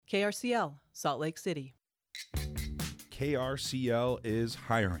KRCL, Salt Lake City. KRCL is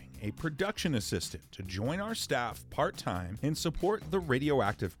hiring a production assistant to join our staff part-time and support the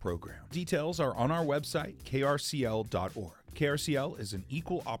Radioactive program. Details are on our website, krcl.org. KRCL is an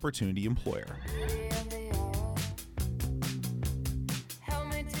equal opportunity employer.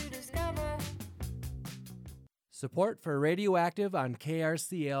 Support for Radioactive on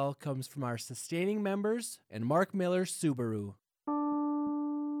KRCL comes from our sustaining members and Mark Miller Subaru.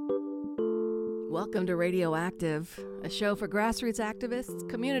 Welcome to Radioactive, a show for grassroots activists,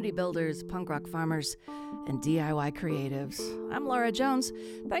 community builders, punk rock farmers, and DIY creatives. I'm Laura Jones.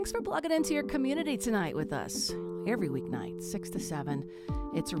 Thanks for plugging into your community tonight with us. Every weeknight, 6 to 7,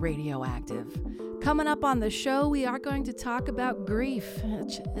 it's Radioactive. Coming up on the show, we are going to talk about grief,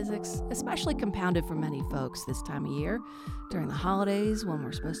 which is especially compounded for many folks this time of year, during the holidays when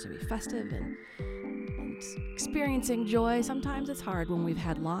we're supposed to be festive and experiencing joy. Sometimes it's hard when we've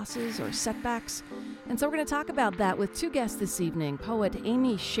had losses or setbacks. And so we're going to talk about that with two guests this evening. Poet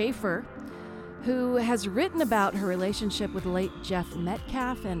Amy Schaefer, who has written about her relationship with late Jeff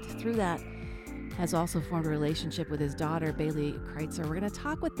Metcalf, and through that has also formed a relationship with his daughter, Bailey Kreitzer. We're going to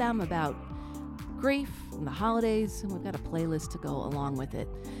talk with them about grief and the holidays, and we've got a playlist to go along with it.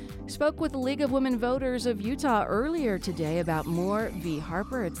 Spoke with the League of Women Voters of Utah earlier today about Moore v.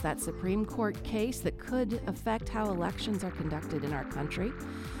 Harper. It's that Supreme Court case that could affect how elections are conducted in our country.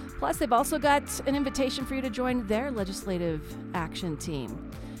 Plus, they've also got an invitation for you to join their legislative action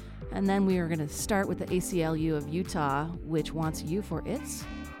team. And then we are going to start with the ACLU of Utah, which wants you for its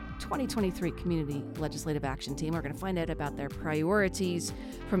 2023 Community Legislative Action Team. We're going to find out about their priorities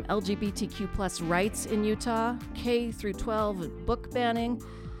from LGBTQ plus rights in Utah, K through 12 book banning,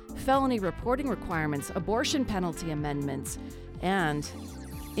 felony reporting requirements, abortion penalty amendments, and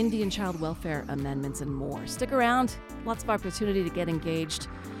Indian child welfare amendments, and more. Stick around. Lots of opportunity to get engaged,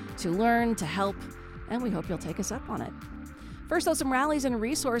 to learn, to help, and we hope you'll take us up on it. First, though, some rallies and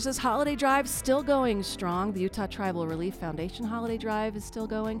resources. Holiday Drive still going strong. The Utah Tribal Relief Foundation Holiday Drive is still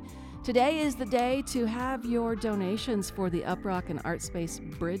going. Today is the day to have your donations for the Uprock and Artspace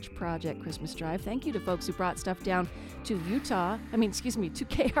Bridge Project Christmas Drive. Thank you to folks who brought stuff down to to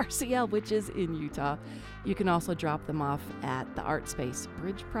KRCL, which is in Utah. You can also drop them off at the Artspace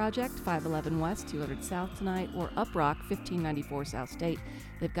Bridge Project, 511 West, 200 South tonight, or Uprock, 1594 South State.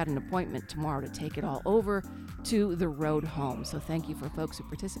 They've got an appointment tomorrow to take it all over to the road home. So thank you for folks who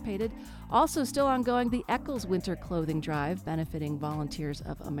participated. Also still ongoing, the Eccles Winter Clothing Drive, benefiting Volunteers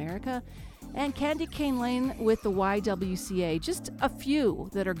of America. And Candy Cane Lane with the YWCA. Just a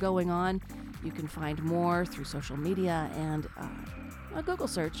few that are going on. You can find more through social media and a Google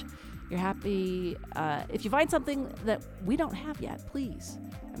search. You're happy. If you find something that we don't have yet, please,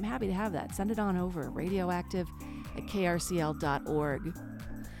 I'm happy to have that. Send it on over, radioactive@krcl.org.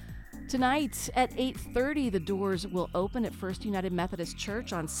 Tonight at 8:30, the doors will open at First United Methodist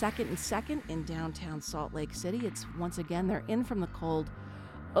Church on 2nd and 2nd in downtown Salt Lake City. It's once again, they're in from the cold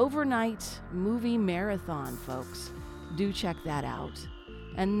overnight movie marathon, folks. Do check that out.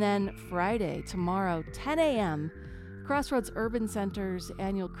 And then Friday, tomorrow, 10 a.m., Crossroads Urban Center's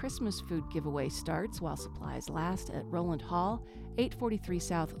annual Christmas food giveaway starts while supplies last at Roland Hall, 843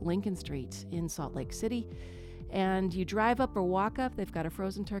 South Lincoln Street in Salt Lake City. And you drive up or walk up, they've got a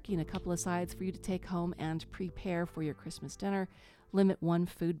frozen turkey and a couple of sides for you to take home and prepare for your Christmas dinner. Limit one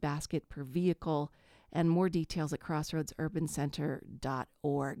food basket per vehicle. And more details at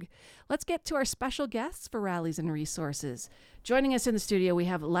crossroadsurbancenter.org. Let's get to our special guests for rallies and resources. Joining us in the studio, we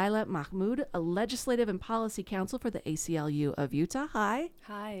have Lila Mahmoud, a legislative and policy counsel for the ACLU of Utah. Hi.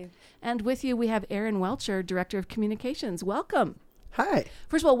 Hi. And with you, we have Aaron Welcher, Director of Communications. Welcome. Hi.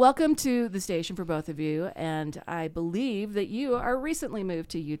 First of all, welcome to the station for both of you. And I believe that you are recently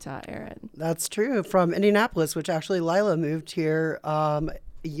moved to Utah, Aaron. That's true. From Indianapolis, which actually Lila moved here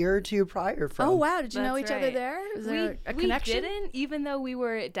a year or two prior from. Oh, wow. Did you know That's each other right. there? Is there a connection? We didn't, even though we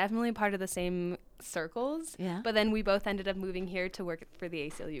were definitely part of the same circles. Yeah. But then we both ended up moving here to work for the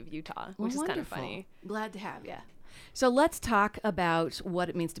ACLU of Utah, which is kind of funny. Glad to have you. So let's talk about what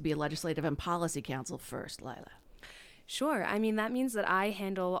it means to be a legislative and policy counsel first, Lila. Sure. I mean, that means that I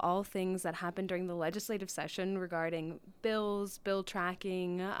handle all things that happen during the legislative session regarding bills, bill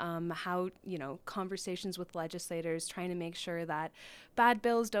tracking, how, conversations with legislators, trying to make sure that bad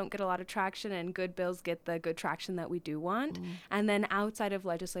bills don't get a lot of traction and good bills get the good traction that we do want. And then outside of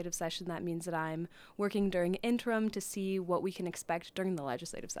legislative session, that means that I'm working during interim to see what we can expect during the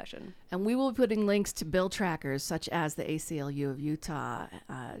legislative session. And we will be putting links to bill trackers such as the ACLU of Utah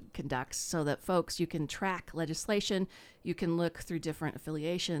conducts so that folks, you can track legislation. You can look through different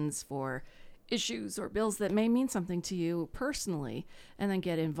affiliations for issues or bills that may mean something to you personally, and then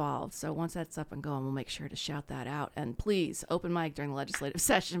get involved. So once that's up and going, we'll make sure to shout that out. And please, open mic during the legislative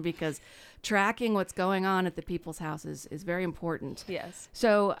session, because tracking what's going on at the people's houses is very important. Yes.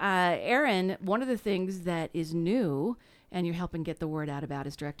 So, Erin, one of the things that is new, and you're helping get the word out about,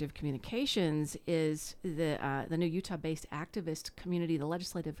 is Directive Communications, is the new Utah-based activist community, the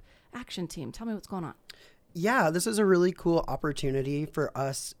Legislative Action Team. Tell me what's going on. Yeah, this is a really cool opportunity for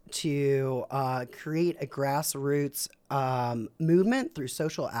us to create a grassroots movement through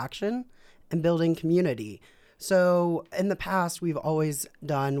social action and building community. So in the past, we've always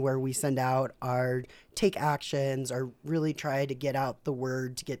done where we send out our take actions or really try to get out the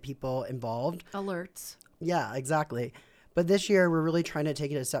word to get people involved. Alerts. Yeah, exactly. But this year, we're really trying to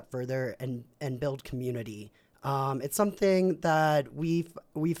take it a step further and build community. It's something that we've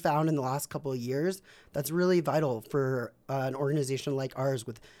found in the last couple of years that's really vital for an organization like ours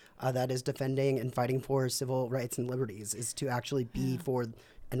with that is defending and fighting for civil rights and liberties, is to actually be for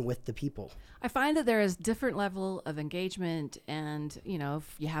and with the people. I find that there is different level of engagement, and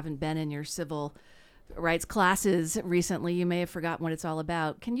if you haven't been in your civil rights classes recently, you may have forgotten what it's all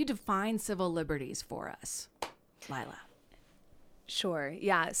about. Can you define civil liberties for us, Lila? Sure.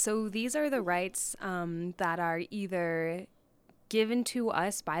 Yeah. So these are the rights that are either given to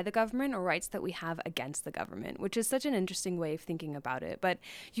us by the government or rights that we have against the government, which is such an interesting way of thinking about it. But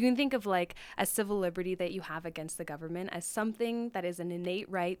you can think of like a civil liberty that you have against the government as something that is an innate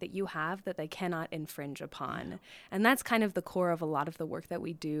right that you have that they cannot infringe upon. And that's kind of the core of a lot of the work that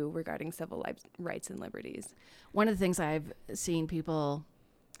we do regarding civil rights and liberties. One of the things I've seen people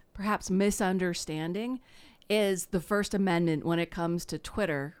perhaps misunderstanding is the First Amendment when it comes to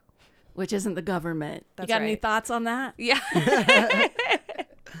Twitter, which isn't the government. That's you got any right. thoughts on that? Yeah.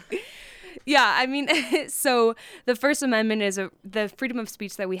 Yeah, I mean, so the First Amendment is the freedom of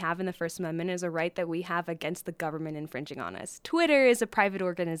speech that we have in the First Amendment is a right that we have against the government infringing on us. Twitter is a private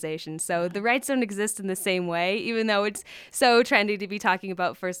organization, so the rights don't exist in the same way, even though it's so trendy to be talking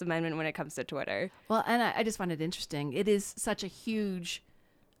about First Amendment when it comes to Twitter. Well, and I just find it interesting. It is such a huge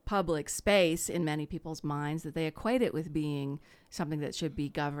public space in many people's minds that they equate it with being something that should be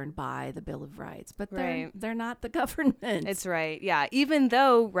governed by the Bill of Rights, but they're not the government. It's right. Yeah. Even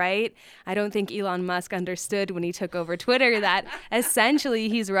though, right, I don't think Elon Musk understood when he took over Twitter that essentially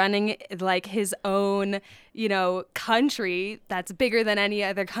he's running like his own, country that's bigger than any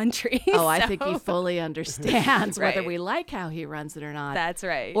other country. Oh, I think he fully understands whether we like how he runs it or not. That's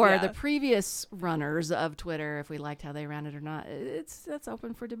right. Or yeah. the previous runners of Twitter, if we liked how they ran it or not. That's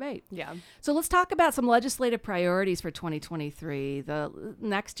open for debate. Yeah. So let's talk about some legislative priorities for 2023. The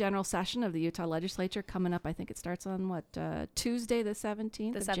next general session of the Utah Legislature coming up, I think it starts on Tuesday the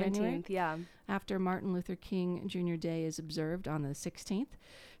 17th of January? Yeah. After Martin Luther King Jr. Day is observed on the 16th.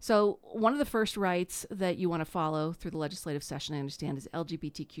 So one of the first rights that you want to follow through the legislative session, I understand, is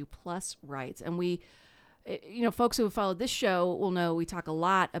LGBTQ plus rights. And we, folks who have followed this show will know we talk a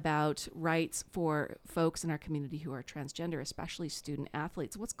lot about rights for folks in our community who are transgender, especially student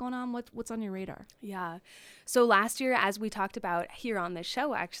athletes. What's going on? What's on your radar? Yeah. So last year, as we talked about here on the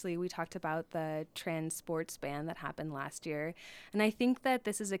show, actually, we talked about the trans sports ban that happened last year. And I think that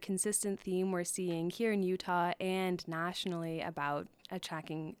this is a consistent theme we're seeing here in Utah and nationally about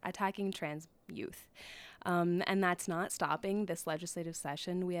attacking trans youth. And that's not stopping this legislative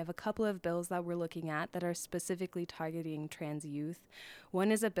session. We have a couple of bills that we're looking at that are specifically targeting trans youth.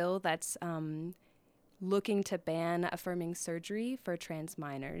 One is a bill that's looking to ban affirming surgery for trans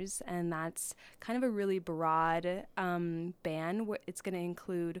minors, and that's kind of a really broad ban. It's going to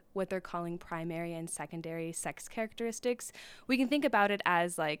include what they're calling primary and secondary sex characteristics. We can think about it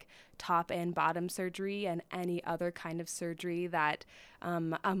as like top and bottom surgery and any other kind of surgery that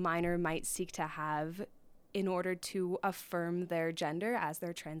a minor might seek to have in order to affirm their gender as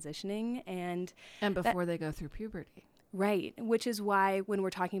they're transitioning and before they go through puberty. Right, which is why when we're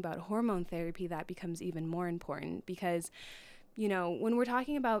talking about hormone therapy, that becomes even more important because, when we're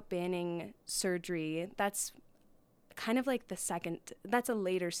talking about banning surgery, that's kind of like that's a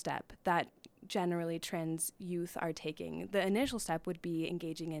later step that generally trans youth are taking. The initial step would be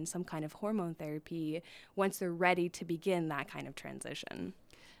engaging in some kind of hormone therapy once they're ready to begin that kind of transition.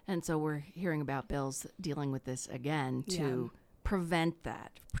 And so we're hearing about bills dealing with this again to prevent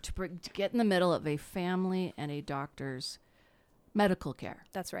that, to get in the middle of a family and a doctor's medical care.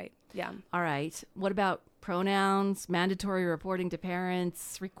 That's right. Yeah. All right. What about pronouns, mandatory reporting to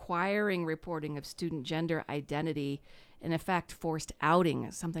parents, requiring reporting of student gender identity, in effect, forced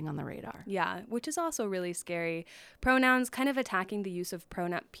outing, something on the radar? Yeah, which is also really scary. Pronouns, kind of attacking the use of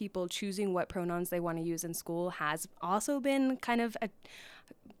people choosing what pronouns they want to use in school has also been kind of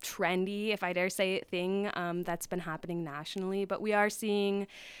trendy, if I dare say it, thing that's been happening nationally. But we are seeing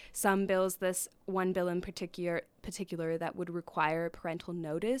some bills, this one bill in particular that would require parental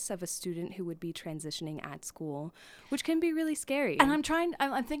notice of a student who would be transitioning at school, which can be really scary. And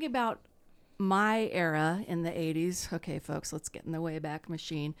I'm thinking about my era in the 80s. Okay, folks, let's get in the Wayback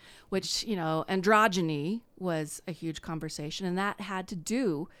Machine, which, androgyny was a huge conversation, and that had to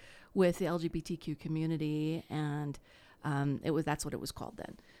do with the LGBTQ community, and that's what it was called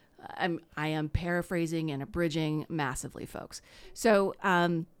then. I am paraphrasing and abridging massively, folks. So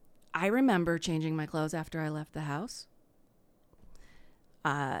I remember changing my clothes after I left the house.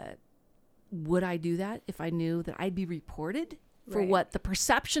 Would I do that if I knew that I'd be reported for what the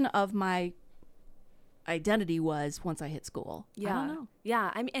perception of my identity was once I hit school? Yeah. I don't know.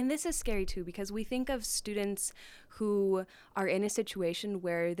 Yeah. And this is scary too, because we think of students who are in a situation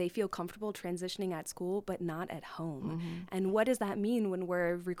where they feel comfortable transitioning at school, but not at home. Mm-hmm. And what does that mean when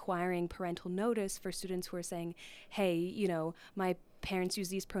we're requiring parental notice for students who are saying, hey, my parents use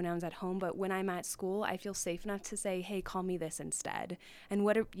these pronouns at home, but when I'm at school, I feel safe enough to say, hey, call me this instead. And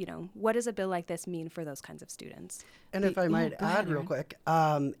what does a bill like this mean for those kinds of students? And if I might add real quick,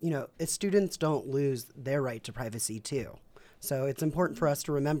 students don't lose their right to privacy too. So it's important for us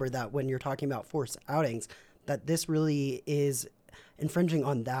to remember that when you're talking about forced outings, that this really is infringing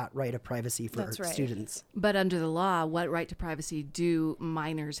on that right of privacy for students. But under the law, what right to privacy do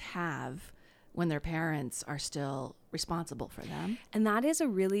minors have when their parents are still responsible for them? And that is a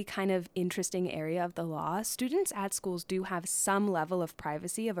really kind of interesting area of the law. Students at schools do have some level of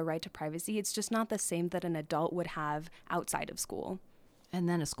privacy, of a right to privacy. It's just not the same that an adult would have outside of school. And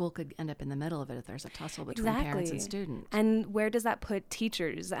then a school could end up in the middle of it if there's a tussle between parents and students. And where does that put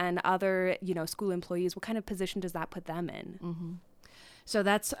teachers and other, school employees? What kind of position does that put them in? Mm-hmm. So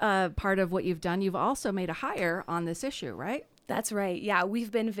that's part of what you've done. You've also made a hire on this issue, right? That's right. Yeah,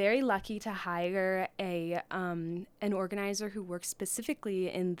 we've been very lucky to hire an organizer who works specifically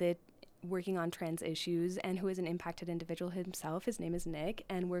in the working on trans issues and who is an impacted individual himself. His name is Nick,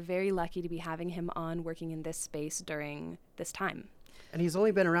 and we're very lucky to be having him on working in this space during this time. And he's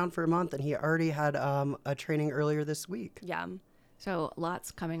only been around for a month, and he already had a training earlier this week. Yeah. So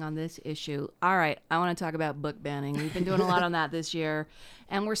lots coming on this issue. All right, I want to talk about book banning. We've been doing a lot on that this year,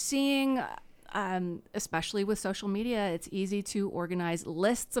 and we're seeing, especially with social media, it's easy to organize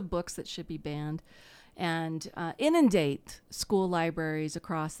lists of books that should be banned and inundate school libraries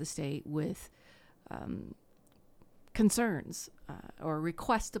across the state with concerns or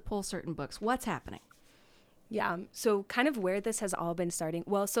requests to pull certain books. What's happening? Yeah, so kind of where this has all been starting.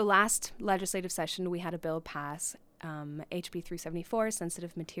 Well, so last legislative session, we had a bill pass, HB 374,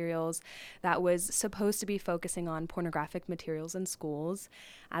 sensitive materials, that was supposed to be focusing on pornographic materials in schools.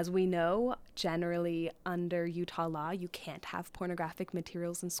 As we know, generally under Utah law, you can't have pornographic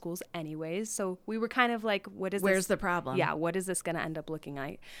materials in schools anyways. So we were kind of like, where's the problem? Yeah, what is this going to end up looking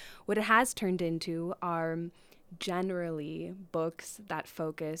like? What it has turned into are generally books that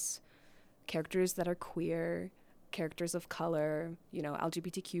focus characters that are queer, characters of color,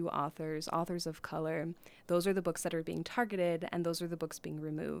 LGBTQ authors of color. Those are the books that are being targeted, and those are the books being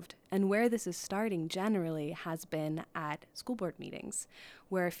removed. And where this is starting generally has been at school board meetings,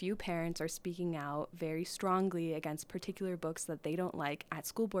 where a few parents are speaking out very strongly against particular books that they don't like at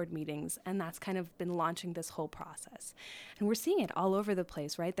school board meetings, and that's kind of been launching this whole process. And we're seeing it all over the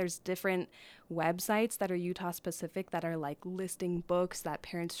place, right? There's different websites that are Utah specific that are like listing books that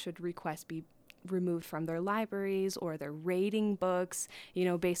parents should request be removed from their libraries, or they're rating books,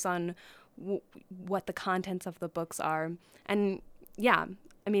 based on what the contents of the books are. And yeah,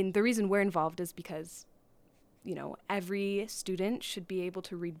 the reason we're involved is because, every student should be able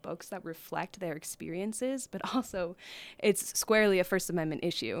to read books that reflect their experiences, but also it's squarely a First Amendment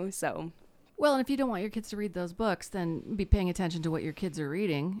issue. So, well, and if you don't want your kids to read those books, then be paying attention to what your kids are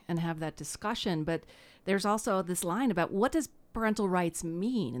reading and have that discussion. But there's also this line about what does parental rights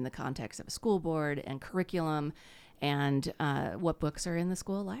mean in the context of a school board and curriculum, and what books are in the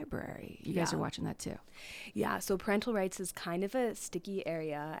school library. You guys are watching that too. Yeah, so parental rights is kind of a sticky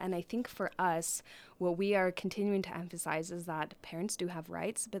area. And I think for us, what we are continuing to emphasize is that parents do have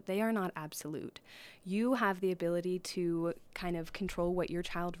rights, but they are not absolute. You have the ability to kind of control what your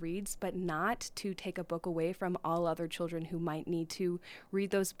child reads, but not to take a book away from all other children who might need to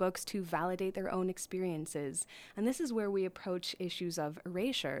read those books to validate their own experiences. And this is where we approach issues of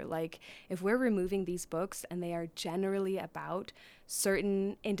erasure. Like, if we're removing these books and they are generally about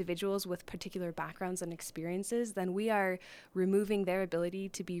certain individuals with particular backgrounds and experiences, then we are removing their ability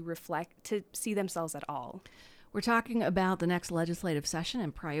to to see themselves at all. We're talking about the next legislative session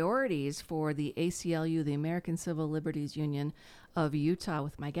and priorities for the ACLU, the American Civil Liberties Union of Utah.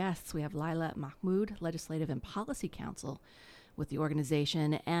 With my guests, we have Laila Mahmood, Legislative and Policy Counsel with the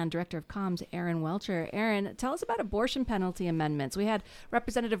organization, and Director of Comms, Aaron Welcher. Aaron, tell us about abortion penalty amendments. We had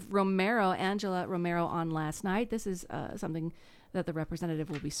Representative Romero, Angela Romero, on last night. This is something that the representative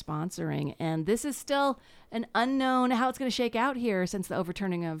will be sponsoring, and this is still an unknown how it's going to shake out here since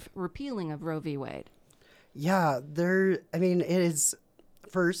the repealing of Roe v. Wade. Yeah, it is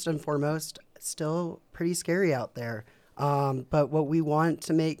first and foremost still pretty scary out there. But what we want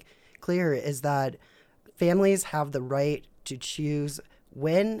to make clear is that families have the right to choose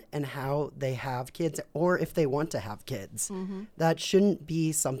when and how they have kids, or if they want to have kids. Mm-hmm. That shouldn't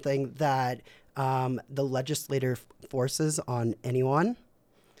be something that the legislator forces on anyone.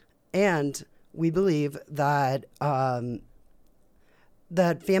 And we believe that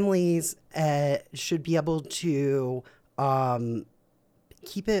that families should be able to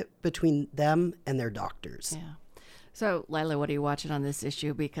keep it between them and their doctors. Yeah. So, Laila, what are you watching on this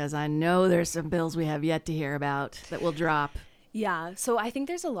issue? Because I know there's some bills we have yet to hear about that will drop. Yeah, so I think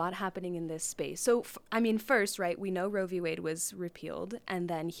there's a lot happening in this space. So, first, right, we know Roe v. Wade was repealed, and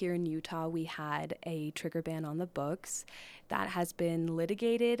then here in Utah, we had a trigger ban on the books that has been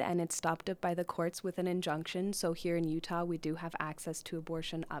litigated, and it's stopped up by the courts with an injunction. So here in Utah, we do have access to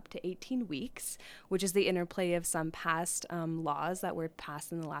abortion up to 18 weeks, which is the interplay of some past laws that were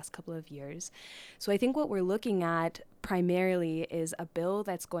passed in the last couple of years. So I think what we're looking at primarily is a bill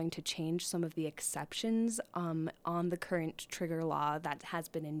that's going to change some of the exceptions on the current trigger law that has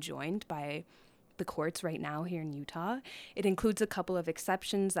been enjoined by the courts right now here in Utah. It includes a couple of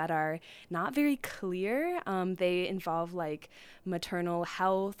exceptions that are not very clear. They involve like maternal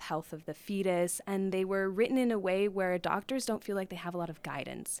health of the fetus, and they were written in a way where doctors don't feel like they have a lot of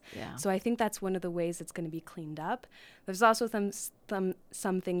guidance. Yeah. So I think that's one of the ways it's going to be cleaned up. There's also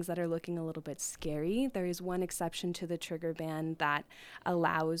some things that are looking a little bit scary. There is one exception to the trigger ban that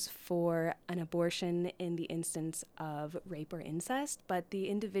allows for an abortion in the instance of rape or incest, but the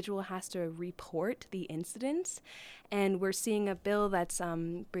individual has to report the incidents. And we're seeing a bill that's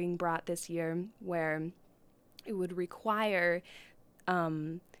being brought this year where it would require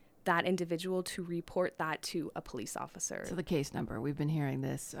that individual to report that to a police officer. So the case number, we've been hearing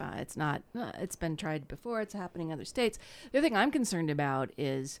this. It's been tried before. It's happening in other states. The other thing I'm concerned about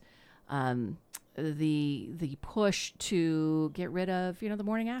is the push to get rid of, the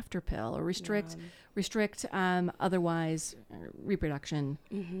morning after pill or restrict otherwise reproduction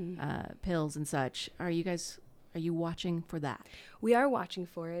pills and such. Are you watching for that? We are watching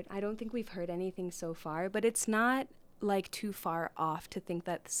for it. I don't think we've heard anything so far, but it's not like too far off to think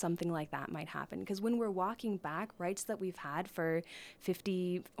that something like that might happen, because when we're walking back rights that we've had for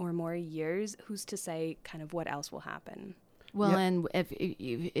 50 or more years, who's to say kind of what else will happen? Well, and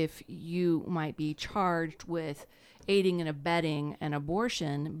if you might be charged with aiding and abetting an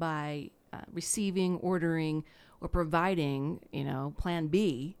abortion by receiving, ordering, or providing, Plan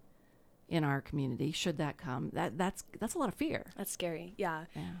B in our community, should that come, that's a lot of fear. That's scary, yeah.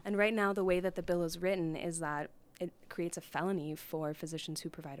 And right now, the way that the bill is written is that it creates a felony for physicians who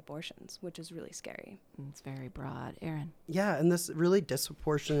provide abortions, which is really scary. It's very broad. Aaron? Yeah, and this really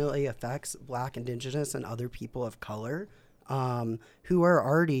disproportionately affects Black, Indigenous, and other people of color who are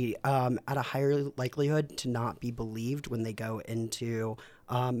already at a higher likelihood to not be believed when they go into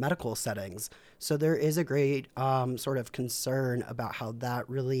medical settings. So there is a great sort of concern about how that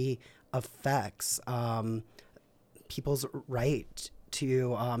really affects people's right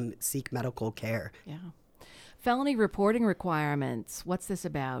to seek medical care. Yeah. Felony reporting requirements. What's this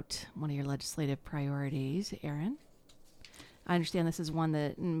about? One of your legislative priorities, Aaron? I understand this is one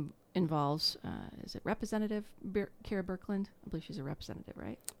that involves, is it Representative Kira Birkeland? I believe she's a representative,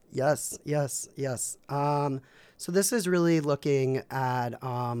 right? Yes. So this is really looking at,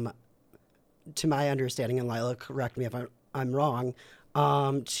 to my understanding, and Laila, correct me if I'm wrong,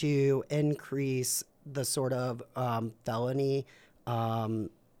 to increase the sort of felony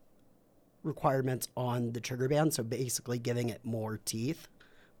requirements on the trigger ban, so basically giving it more teeth.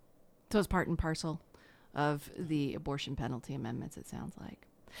 So it's part and parcel of the abortion penalty amendments, it sounds like.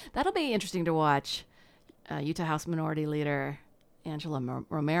 That'll be interesting to watch. Utah House Minority Leader Angela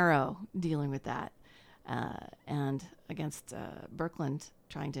Romero dealing with that, and against Birkeland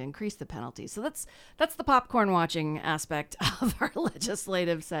trying to increase the penalties. So that's the popcorn watching aspect of our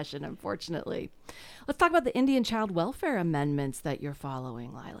legislative session, unfortunately. Let's talk about the Indian child welfare amendments that you're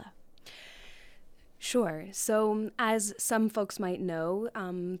following, Laila. Sure. So as some folks might know,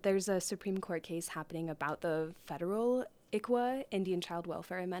 there's a Supreme Court case happening about the federal ICWA, Indian Child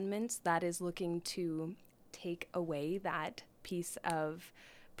Welfare Amendments, that is looking to take away that piece of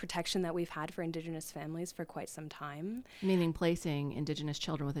protection that we've had for Indigenous families for quite some time. Meaning placing Indigenous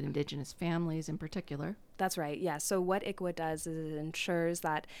children with Indigenous families in particular. That's right, yeah. So what ICWA does is it ensures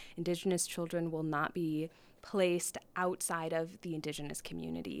that Indigenous children will not be placed outside of the Indigenous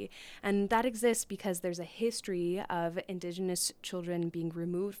community. And that exists because there's a history of Indigenous children being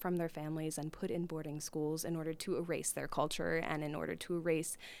removed from their families and put in boarding schools in order to erase their culture and in order to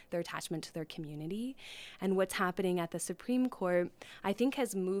erase their attachment to their community. And what's happening at the Supreme Court, I think,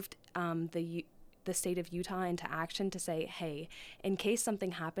 has moved the state of Utah into action to say, hey, in case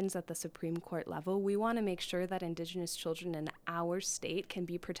something happens at the Supreme Court level, we want to make sure that Indigenous children in our state can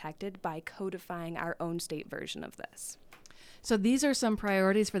be protected by codifying our own state version of this. So these are some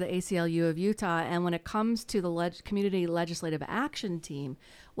priorities for the ACLU of Utah. And when it comes to the Community Legislative Action Team,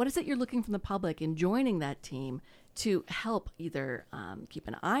 what is it you're looking from the public in joining that team to help either keep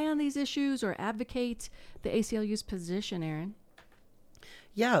an eye on these issues or advocate the ACLU's position, Aaron?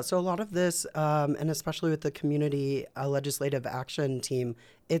 Yeah, so a lot of this, and especially with the Community Legislative Action Team,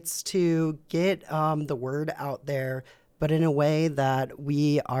 it's to get the word out there, but in a way that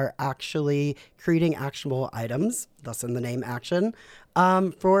we are actually creating actionable items, thus in the name action,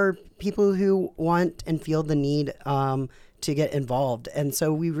 for people who want and feel the need to get involved. And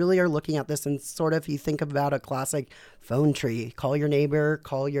so we really are looking at this, and sort of, you think about a classic phone tree, call your neighbor,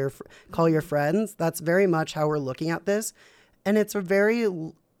 call your friends. That's very much how we're looking at this. And it's a very,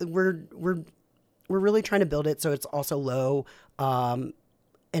 we're really trying to build it so it's also low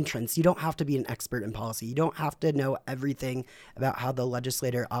entrance. You don't have to be an expert in policy. You don't have to know everything about how the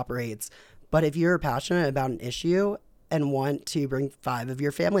legislator operates. But if you're passionate about an issue and want to bring 5 of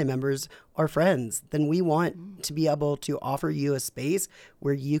your family members or friends, then we want to be able to offer you a space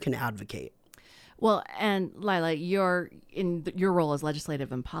where you can advocate. Well, and Lila, you're in your role as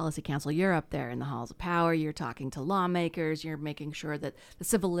Legislative and Policy Counsel. You're up there in the halls of power. You're talking to lawmakers. You're making sure that the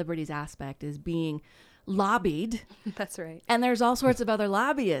civil liberties aspect is being lobbied. That's right. And there's all sorts of other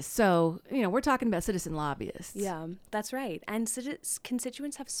lobbyists. So, we're talking about citizen lobbyists. Yeah, that's right. And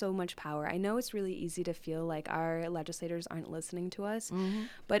constituents have so much power. I know it's really easy to feel like our legislators aren't listening to us.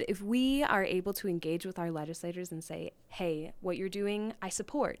 But if we are able to engage with our legislators and say, hey, what you're doing, I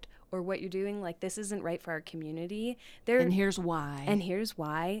support, or what you're doing, like, this isn't right for our community. And here's why. And here's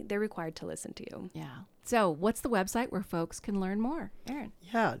why. They're required to listen to you. Yeah. So what's the website where folks can learn more? Aaron.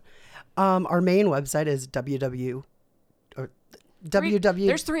 Yeah. Our main website is www.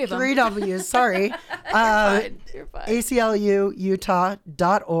 There's 3 of them. 3 W's, sorry. You're fine.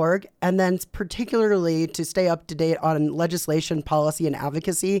 ACLUutah.org. And then particularly to stay up to date on legislation, policy, and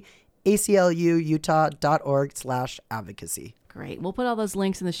advocacy, ACLUutah.org/advocacy. Great. We'll put all those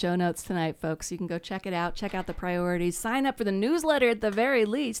links in the show notes tonight, folks. You can go check it out, check out the priorities, sign up for the newsletter at the very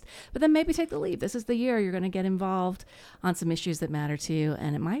least, but then maybe take the lead. This is the year you're going to get involved on some issues that matter to you,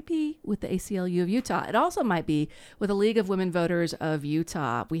 and it might be with the ACLU of Utah. It also might be with the League of Women Voters of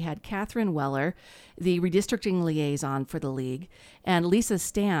Utah. We had Catherine Weller, the redistricting liaison for the League, and Lisa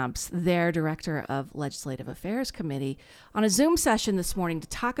Stamps, their Director of Legislative Affairs Committee, on a Zoom session this morning to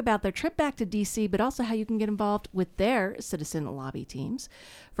talk about their trip back to D.C., but also how you can get involved with their citizen lobby teams.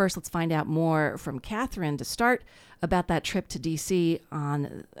 First, let's find out more from Catherine to start about that trip to D.C.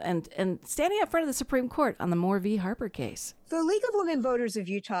 and standing up front of the Supreme Court on the Moore v. Harper case. The League of Women Voters of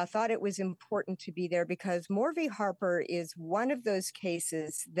Utah thought it was important to be there because Moore v. Harper is one of those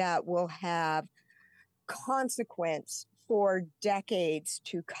cases that will have consequence for decades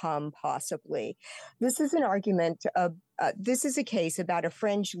to come, possibly. This is an argument of this is a case about a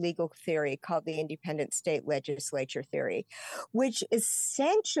fringe legal theory called the independent state legislature theory, which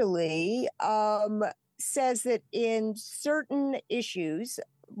essentially says that in certain issues,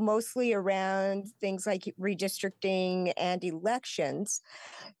 mostly around things like redistricting and elections,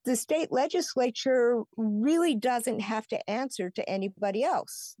 the state legislature really doesn't have to answer to anybody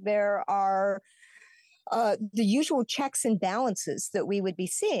else. There are the usual checks and balances that we would be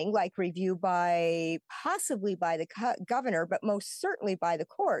seeing, like review possibly by the governor, but most certainly by the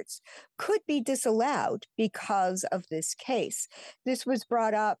courts, could be disallowed because of this case. This was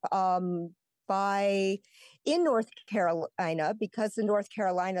brought up in North Carolina because the North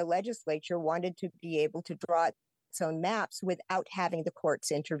Carolina legislature wanted to be able to draw its own maps without having the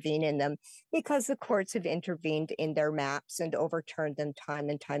courts intervene in them, because the courts have intervened in their maps and overturned them time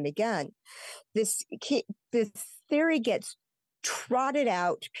and time again. This theory gets trotted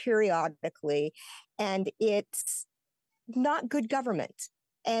out periodically, and it's not good government.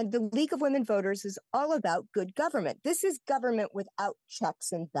 And the League of Women Voters is all about good government. This is government without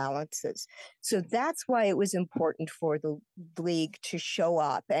checks and balances. So that's why it was important for the League to show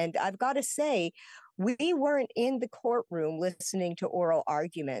up. And I've got to say, We weren't in the courtroom listening to oral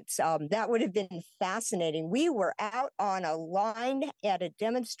arguments. That would have been fascinating. We were out on a line at a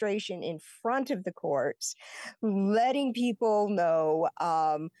demonstration in front of the courts, letting people know,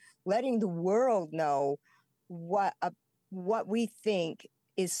 letting the world know what we think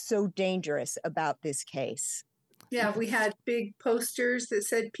is so dangerous about this case. Yeah, we had big posters that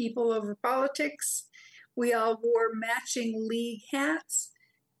said "People Over Politics." We all wore matching league hats.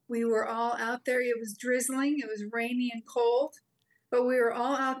 We were all out there. It was drizzling, it was rainy and cold, but we were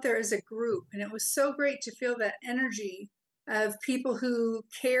all out there as a group. And it was so great to feel that energy of people who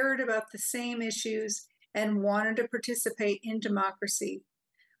cared about the same issues and wanted to participate in democracy.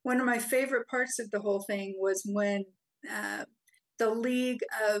 One of my favorite parts of the whole thing was when the League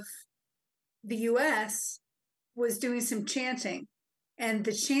of the US was doing some chanting. And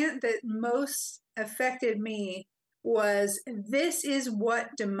the chant that most affected me was, "This is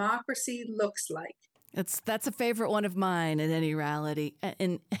what democracy looks like." That's a favorite one of mine at any rally.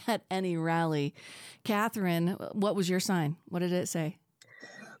 At any rally, Catherine, what was your sign? What did it say?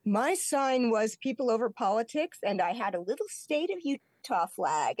 My sign was "People Over Politics," and I had a little state of Utah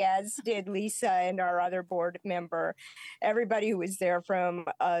flag, as did Lisa and our other board member. Everybody who was there from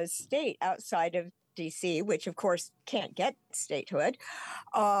a state outside of DC, which of course can't get statehood,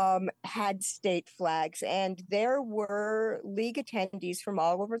 had state flags. And there were league attendees from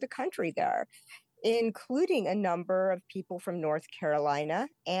all over the country there, including a number of people from North Carolina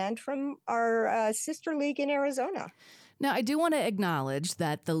and from our sister league in Arizona. Now, I do want to acknowledge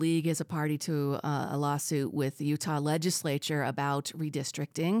that the League is a party to a lawsuit with the Utah legislature about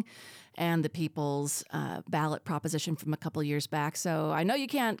redistricting and the people's ballot proposition from a couple years back. So I know you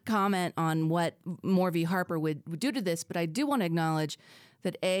can't comment on what Moore v. Harper would do to this, but I do want to acknowledge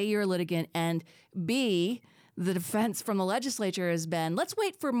that A, you're a litigant, and B, the defense from the legislature has been, let's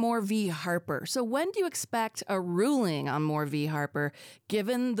wait for Moore v. Harper. So when do you expect a ruling on Moore v. Harper,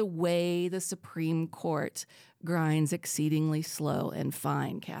 given the way the Supreme Court grinds exceedingly slow and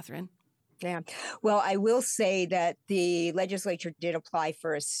fine, Catherine? Yeah. Well, I will say that the legislature did apply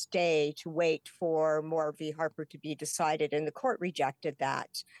for a stay to wait for Moore v. Harper to be decided, and the court rejected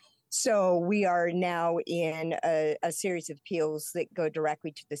that. So we are now in a series of appeals that go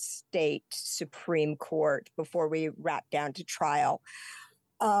directly to the state Supreme Court before we wrap down to trial.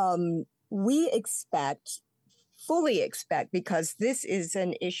 We fully expect, because this is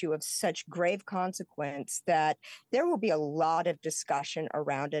an issue of such grave consequence, that there will be a lot of discussion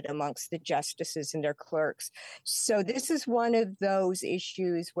around it amongst the justices and their clerks. So this is one of those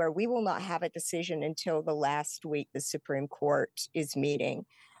issues where we will not have a decision until the last week the Supreme Court is meeting.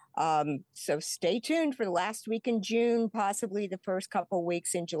 So stay tuned for the last week in June, possibly the first couple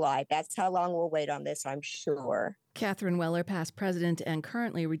weeks in July. That's how long we'll wait on this, I'm sure. Catherine Weller, past president and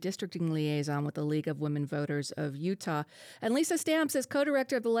currently redistricting liaison with the League of Women Voters of Utah. And Lisa Stamps is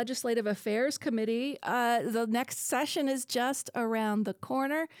co-director of the Legislative Affairs Committee. The next session is just around the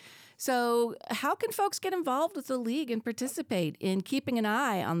corner. So how can folks get involved with the League and participate in keeping an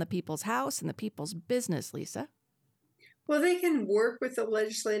eye on the people's house and the people's business, Lisa? Well, they can work with the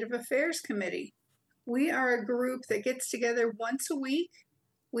Legislative Affairs Committee. We are a group that gets together once a week.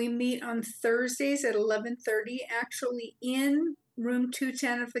 We meet on Thursdays at 11:30, actually in room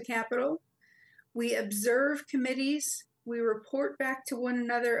 210 of the Capitol. We observe committees. We report back to one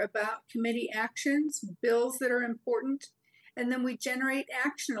another about committee actions, bills that are important, and then we generate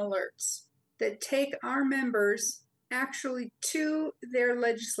action alerts that take our members actually to their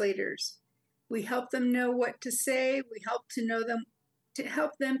legislators. We help them know what to say. We help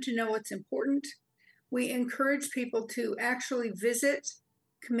them to know what's important. We encourage people to actually visit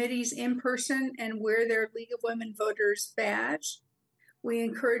committees in person and wear their League of Women Voters badge. We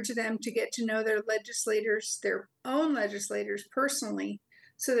encourage them to get to know their legislators, their own legislators personally,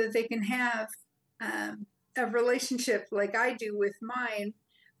 so that they can have a relationship like I do with mine,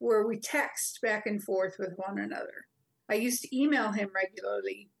 where we text back and forth with one another. I used to email him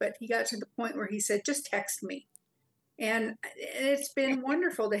regularly, but he got to the point where he said, just text me. And it's been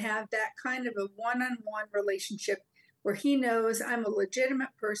wonderful to have that kind of a one-on-one relationship where he knows I'm a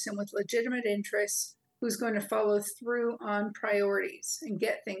legitimate person with legitimate interests who's going to follow through on priorities and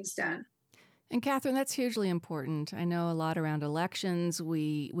get things done. And Catherine, that's hugely important. I know a lot around elections,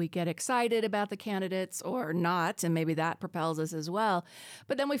 we get excited about the candidates or not, and maybe that propels us as well.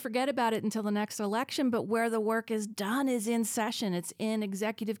 But then we forget about it until the next election. But where the work is done is in session. It's in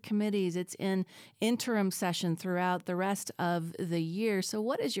executive committees. It's in interim session throughout the rest of the year. So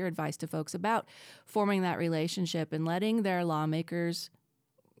what is your advice to folks about forming that relationship and letting their lawmakers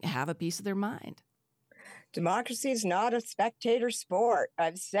have a piece of their mind? Democracy is not a spectator sport.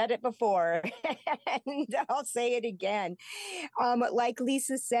 I've said it before, and I'll say it again. Like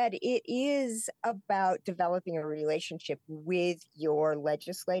Lisa said, it is about developing a relationship with your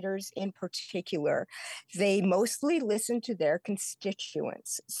legislators in particular. They mostly listen to their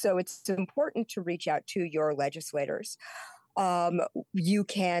constituents, so it's important to reach out to your legislators. You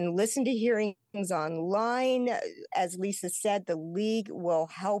can listen to hearings online. As Lisa said, the League will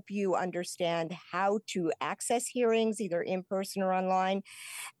help you understand how to access hearings, either in person or online.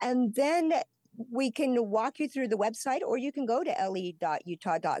 And then we can walk you through the website, or you can go to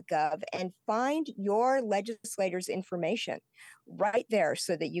le.utah.gov and find your legislators' information right there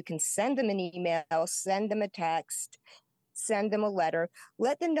so that you can send them an email, send them a text, send them a letter,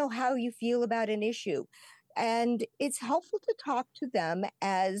 let them know how you feel about an issue. And it's helpful to talk to them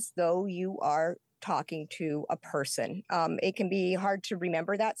as though you are talking to a person. It can be hard to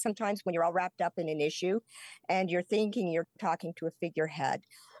remember that sometimes when you're all wrapped up in an issue and you're thinking you're talking to a figurehead.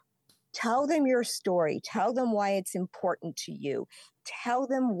 Tell them your story. Tell them why it's important to you. Tell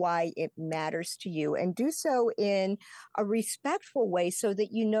them why it matters to you, and do so in a respectful way so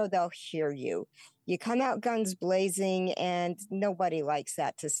that you know they'll hear you. You come out guns blazing, and nobody likes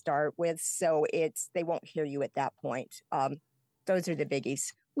that to start with, so they won't hear you at that point. Those are the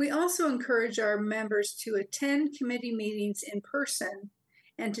biggies. We also encourage our members to attend committee meetings in person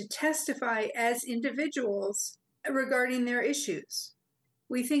and to testify as individuals regarding their issues.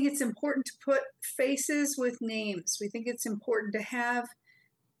 We think it's important to put faces with names. We think it's important to have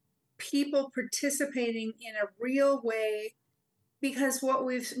people participating in a real way, because what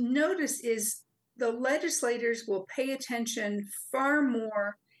we've noticed is the legislators will pay attention far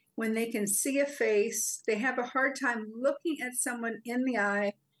more when they can see a face. They have a hard time looking at someone in the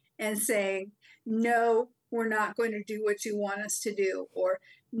eye and saying, no, we're not going to do what you want us to do, or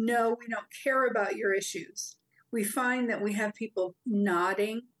no, we don't care about your issues. We find that we have people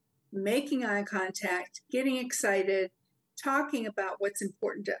nodding, making eye contact, getting excited, talking about what's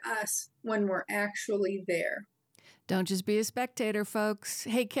important to us when we're actually there. Don't just be a spectator, folks.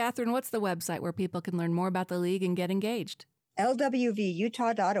 Hey, Catherine, what's the website where people can learn more about the League and get engaged?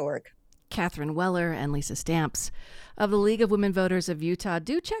 lwvutah.org. Catherine Weller and Lisa Stamps of the League of Women Voters of Utah.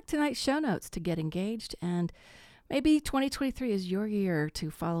 Do check tonight's show notes to get engaged, and maybe 2023 is your year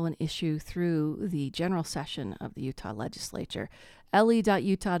to follow an issue through the general session of the Utah legislature.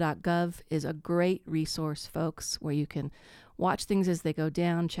 le.utah.gov is a great resource, folks, where you can watch things as they go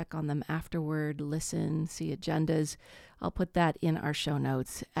down, check on them afterward, listen, see agendas. I'll put that in our show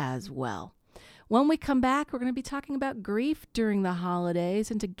notes as well. When we come back, we're going to be talking about grief during the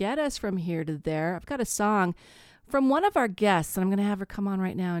holidays. And to get us from here to there, I've got a song from one of our guests, and I'm going to have her come on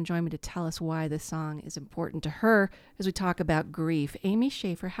right now and join me to tell us why this song is important to her as we talk about grief. Amy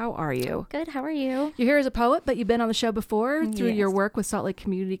Schaefer, how are you? Good, how are you? You're here as a poet, but you've been on the show before through Yes. your work with Salt Lake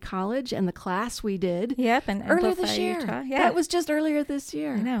Community College and the class we did. Yep, and earlier this Amplify year. Utah. Yeah. That was just earlier this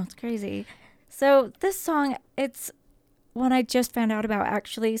year. I know, it's crazy. So this song, it's one I just found out about,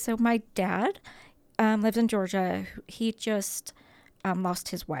 actually. So my dad lives in Georgia. He just lost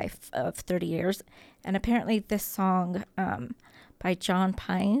his wife of 30 years. And apparently this song by John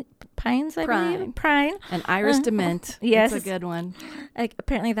Pines, I believe. Prine. And Iris DeMint. Yes. It's a good one.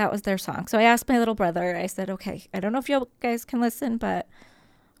 Apparently that was their song. So I asked my little brother, I said, okay, I don't know if you guys can listen, but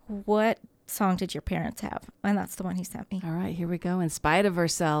what song did your parents have? And that's the one he sent me. All right, here we go. In Spite of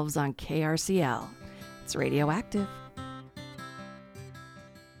Ourselves on KRCL. It's Radioactive.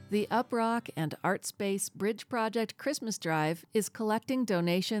 The Uprock and ArtSpace Bridge Project Christmas Drive is collecting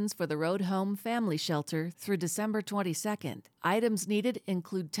donations for the Road Home Family Shelter through December 22nd. Items needed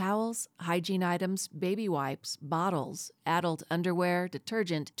include towels, hygiene items, baby wipes, bottles, adult underwear,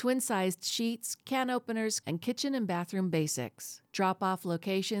 detergent, twin-sized sheets, can openers, and kitchen and bathroom basics. Drop-off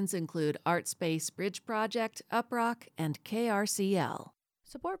locations include ArtSpace Bridge Project, Uprock, and KRCL.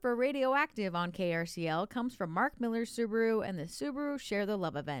 Support for Radioactive on KRCL comes from Mark Miller Subaru and the Subaru Share the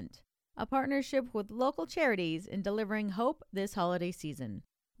Love event, a partnership with local charities in delivering hope this holiday season.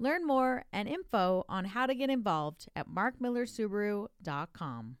 Learn more and info on how to get involved at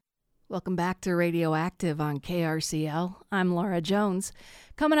markmillersubaru.com. Welcome back to Radioactive on KRCL. I'm Laura Jones.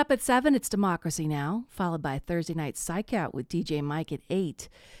 Coming up at 7, it's Democracy Now!, followed by Thursday Night Psych Out with DJ Mike at 8.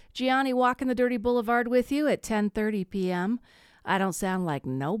 Gianni walking the dirty boulevard with you at 10:30 p.m., I Don't Sound Like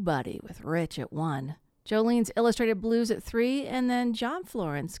Nobody with Rich at 1. Jolene's Illustrated Blues at 3. And then John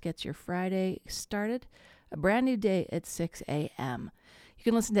Florence gets your Friday started. A brand new day at 6 a.m. You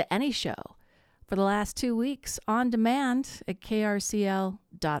can listen to any show for the last 2 weeks on demand at krcl.org.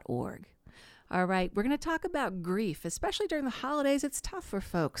 All right, we're going to talk about grief, especially during the holidays. It's tough for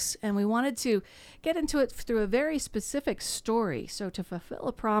folks, and we wanted to get into it through a very specific story. So to fulfill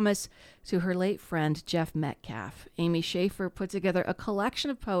a promise to her late friend, Jeff Metcalf, Amy Schaefer put together a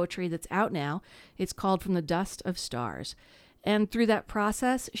collection of poetry that's out now. It's called From the Dust of Stars. And through that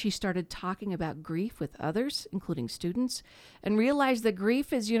process, she started talking about grief with others, including students, and realized that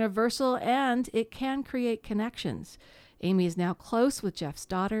grief is universal and it can create connections. Amy is now close with Jeff's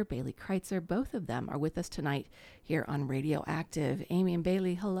daughter, Bailey Kreitzer. Both of them are with us tonight here on Radioactive. Amy and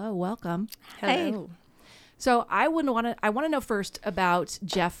Bailey, hello, welcome. Hello. So I want to know first about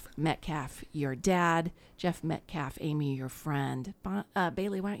Jeff Metcalf, your dad. Jeff Metcalf, Amy, your friend.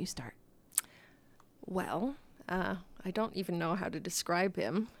 Bailey, why don't you start? Well, I don't even know how to describe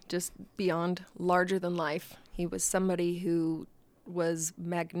him, just beyond larger than life. He was somebody who was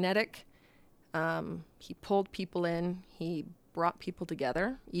magnetic. He pulled people in. He brought people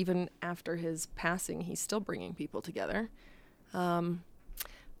together. Even after his passing, he's still bringing people together.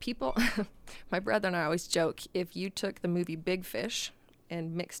 People, my brother and I always joke, if you took the movie Big Fish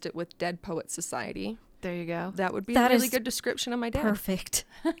and mixed it with Dead Poets Society, there you go. That would be a really good description of my dad. Perfect.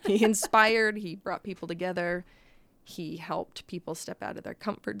 He inspired, he brought people together, he helped people step out of their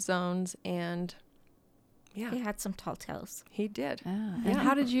comfort zones, and yeah. He had some tall tales. He did. And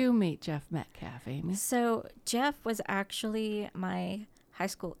how did you meet Jeff Metcalf, Amy? So Jeff was actually my high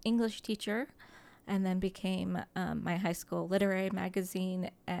school English teacher and then became my high school literary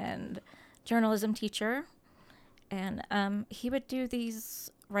magazine and journalism teacher. And he would do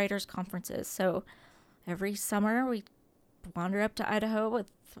these writers' conferences. So every summer we'd wander up to Idaho with,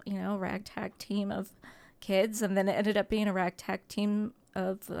 a ragtag team of kids. And then it ended up being a ragtag team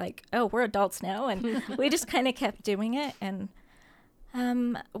of like, oh, we're adults now, and we just kind of kept doing it, and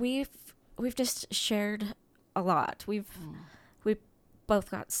we've just shared a lot. We both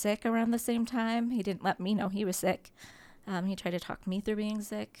got sick around the same time. He didn't let me know he was sick. He tried to talk me through being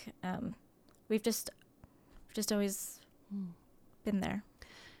sick. We've just always been there.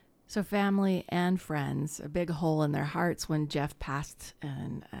 So family and friends, a big hole in their hearts when Jeff passed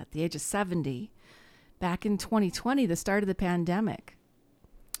at the age of 70 back in 2020, the start of the pandemic.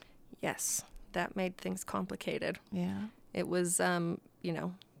 Yes, that made things complicated. Yeah. It was, on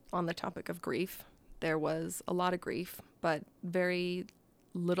the topic of grief, there was a lot of grief, but very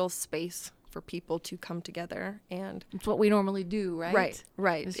little space for people to come together. And it's what we normally do, right?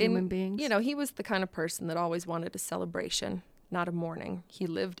 Right. As human beings. He was the kind of person that always wanted a celebration, not a mourning. He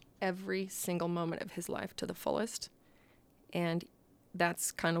lived every single moment of his life to the fullest. And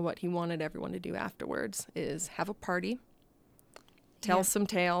that's kind of what he wanted everyone to do afterwards, is have a party, tell some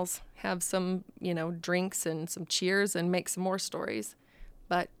tales, have some, drinks and some cheers and make some more stories.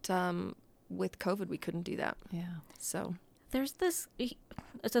 But with COVID, we couldn't do that. Yeah. So there's this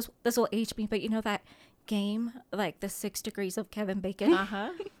will age me, but that game, like the 6 degrees of Kevin Bacon.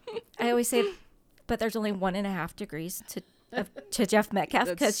 Uh-huh. I always say, but there's only 1.5 degrees to Jeff Metcalf,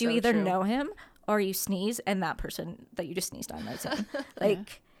 because you either know him or you sneeze and that person that you just sneezed on knows him.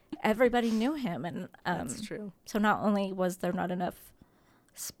 Everybody knew him. And that's true. So not only was there not enough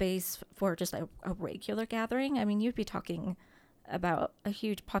space for just a regular gathering, I mean, you'd be talking about a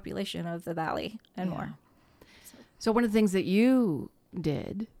huge population of the valley and more. So one of the things that you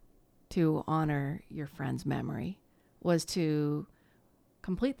did to honor your friend's memory was to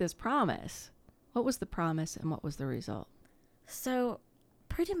complete this promise. What was the promise and what was the result? So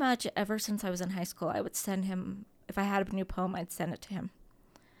pretty much ever since I was in high school, I would send him, if I had a new poem, I'd send it to him.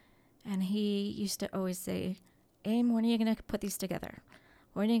 And he used to always say, Aim, when are you going to put these together?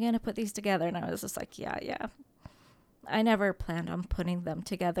 When are you going to put these together? And I was just like, yeah. I never planned on putting them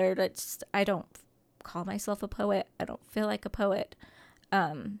together. I don't call myself a poet. I don't feel like a poet.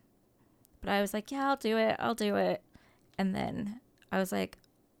 But I was like, yeah, I'll do it. And then I was like,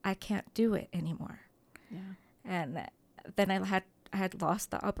 I can't do it anymore. Yeah. And then I had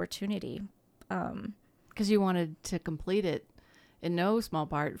lost the opportunity. Because you wanted to complete it in no small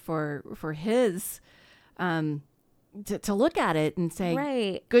part for his to look at it and say,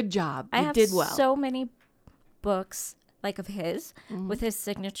 right, good job, you did well. I have so many books like of his with his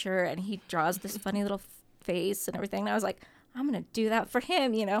signature, and he draws this funny little face and everything. And I was like, I'm gonna do that for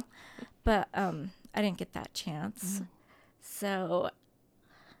him, but I didn't get that chance. So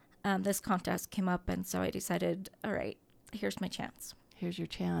this contest came up, and so I decided, all right, here's my chance. Here's your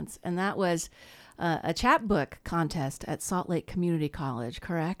chance. And that was a chapbook contest at Salt Lake Community College,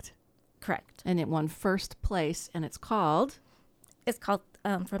 correct? Correct. And it won first place, and it's called? It's called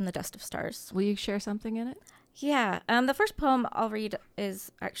From the Dust of Stars. Will you share something in it? Yeah. The first poem I'll read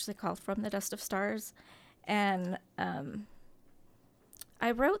is actually called From the Dust of Stars. And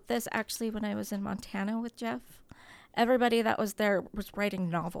I wrote this actually when I was in Montana with Jeff. Everybody that was there was writing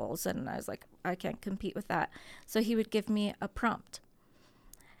novels, and I was like, I can't compete with that. So he would give me a prompt.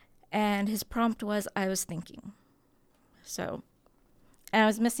 And his prompt was, I was thinking. So, and I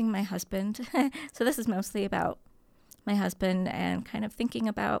was missing my husband. So this is mostly about my husband and kind of thinking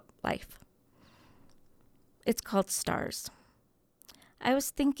about life. It's called Stars. I was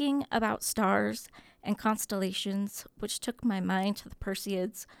thinking about stars and constellations, which took my mind to the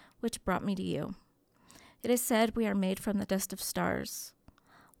Perseids, which brought me to you. It is said we are made from the dust of stars.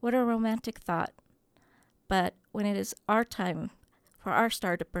 What a romantic thought. But when it is our time for our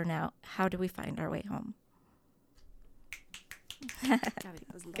star to burn out, how do we find our way home?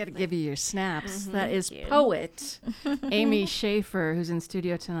 Got to give you your snaps. Mm-hmm. That is poet Amy Schaefer, who's in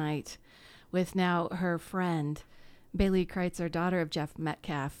studio tonight with now her friend Bailey Kreitzer, daughter of Jeff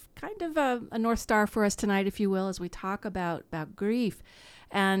Metcalf. Kind of a North Star for us tonight, if you will, as we talk about grief.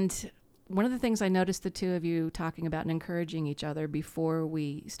 And one of the things I noticed the two of you talking about and encouraging each other before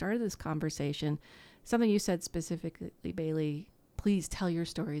we started this conversation, something you said specifically, Bailey, please tell your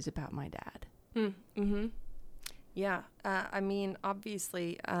stories about my dad. Mm-hmm. Yeah. I mean,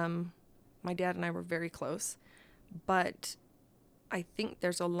 obviously, my dad and I were very close, but I think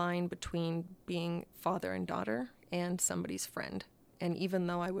there's a line between being father and daughter and somebody's friend. And even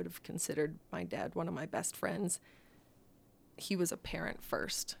though I would have considered my dad one of my best friends, he was a parent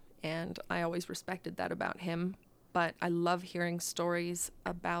first. And I always respected that about him. But I love hearing stories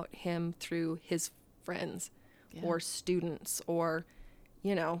about him through his friends or students or,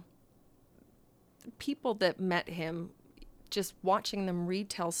 you know, people that met him, just watching them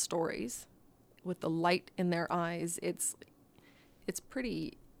retell stories with the light in their eyes. It's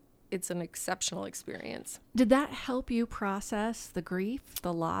an exceptional experience. Did that help you process the grief,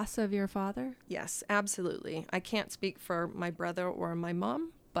 the loss of your father? Yes, absolutely. I can't speak for my brother or my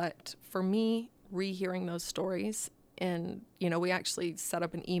mom, but for me, rehearing those stories, and, you know, we actually set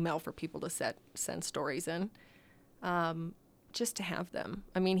up an email for people to send stories in, just to have them.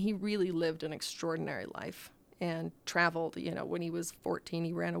 I mean, he really lived an extraordinary life and traveled. You know, when he was 14,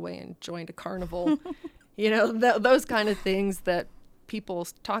 he ran away and joined a carnival. You know, those kind of things that people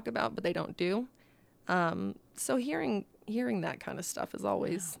talk about, but they don't do. So hearing that kind of stuff is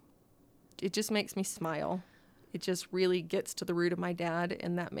always, it just makes me smile. It just really gets to the root of my dad,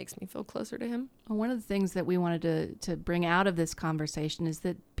 and that makes me feel closer to him. Well, one of the things that we wanted to bring out of this conversation is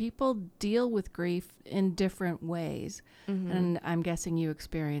that people deal with grief in different ways. Mm-hmm. And I'm guessing you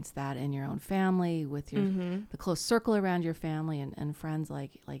experienced that in your own family, with your the close circle around your family and friends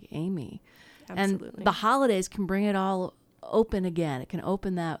like Amy. Absolutely. And the holidays can bring it all open again. It can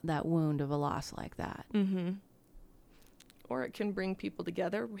open that wound of a loss like that. Mm-hmm. Or it can bring people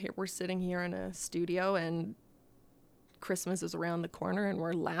together. We're sitting here in a studio, and Christmas is around the corner, and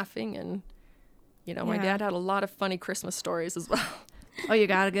we're laughing. And, you know, my dad had a lot of funny Christmas stories as well. Oh, you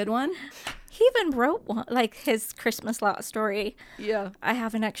got a good one? He even wrote one, like his Christmas lot story. Yeah. I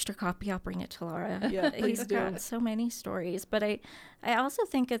have an extra copy. I'll bring it to Laura. Yeah, He's got so many stories. But I also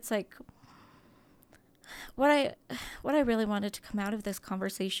think it's like, what I really wanted to come out of this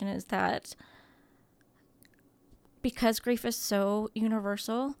conversation is that because grief is so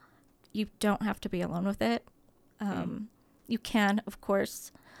universal, you don't have to be alone with it. You can, of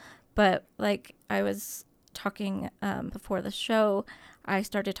course, but like I was talking before the show, I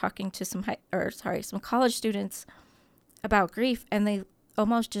started talking to some college students about grief, and they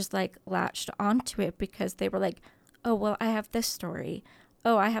almost just like latched onto it because they were like, oh, well, I have this story.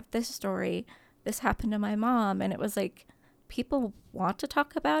 Oh, I have this story. This happened to my mom. And it was like, people want to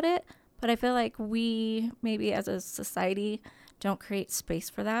talk about it, but I feel like we maybe as a society don't create space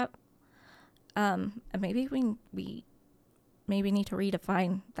for that. And maybe we maybe need to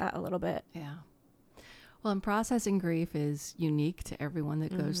redefine that a little bit. Yeah. Well, and processing grief is unique to everyone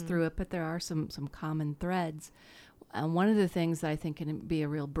that goes through it, but there are some common threads. And one of the things that I think can be a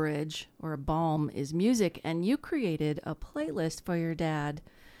real bridge or a balm is music. And you created a playlist for your dad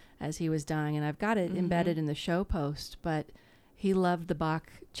as he was dying, and I've got it embedded in the show post, but he loved the Bach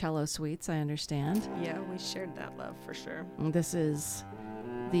cello suites, I understand. Yeah, we shared that love for sure. And this is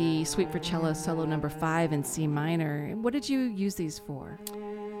the Suite for Cello Solo number 5 in C minor. What did you use these for?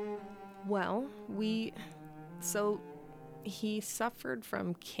 Well, he suffered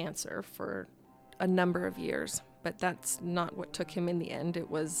from cancer for a number of years, but that's not what took him in the end. It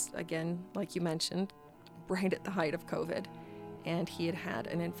was, again, like you mentioned, right at the height of COVID, and he had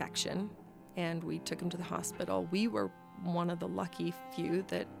an infection, and we took him to the hospital. We were one of the lucky few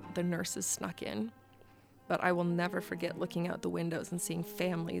that the nurses snuck in, but I will never forget looking out the windows and seeing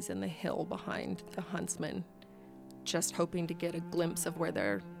families in the hill behind the Huntsman just hoping to get a glimpse of where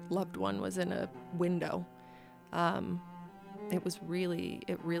their loved one was in a window. It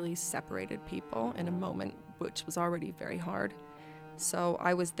really separated people in a moment which was already very hard. So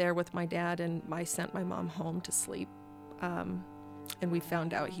I was there with my dad, and I sent my mom home to sleep. And we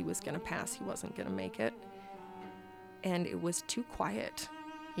found out he was going to pass. He wasn't going to make it. And it was too quiet.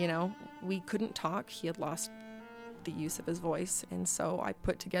 You know, we couldn't talk. He had lost the use of his voice. And so I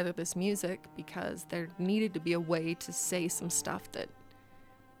put together this music because there needed to be a way to say some stuff that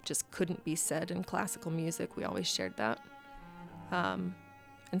just couldn't be said in classical music. We always shared that. And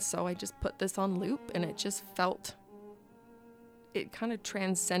so I just put this on loop, and it just felt, it kind of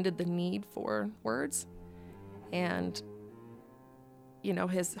transcended the need for words. And, you know,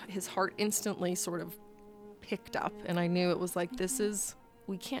 his heart instantly sort of picked up, and I knew it was like,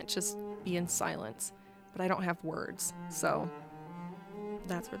 we can't just be in silence, but I don't have words. So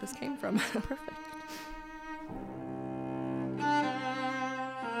that's where this came from. Perfect.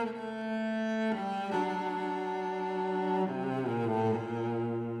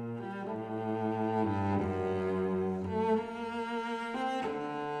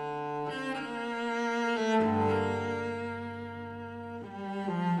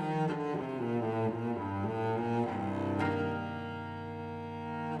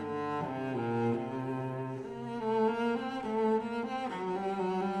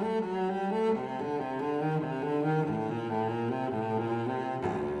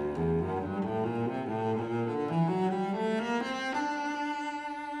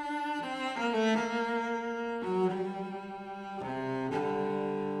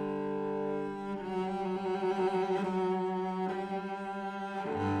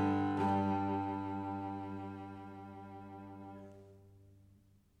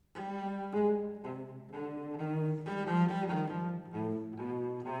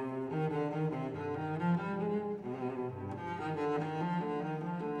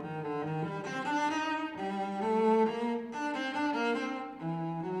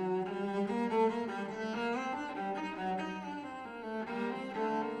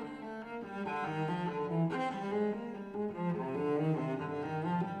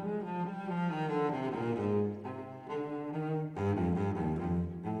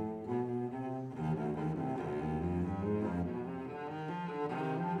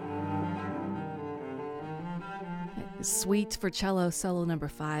 Suite for Cello Solo Number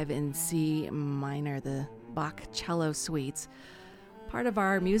 5 in C minor, the Bach Cello Suites. Part of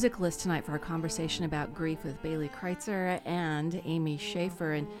our music list tonight for our conversation about grief with Bailey Kreitzer and Amy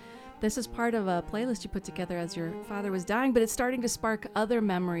Schaefer. And this is part of a playlist you put together as your father was dying, but it's starting to spark other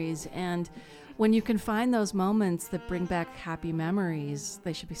memories. And when you can find those moments that bring back happy memories,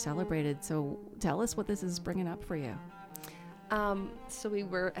 they should be celebrated. So tell us what this is bringing up for you. So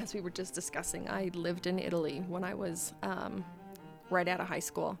as we were just discussing, I lived in Italy when I was right out of high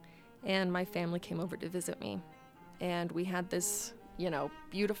school, and my family came over to visit me, and we had this,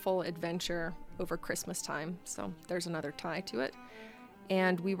 beautiful adventure over Christmas time. So there's another tie to it.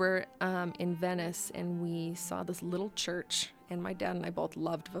 And we were in Venice, and we saw this little church, and my dad and I both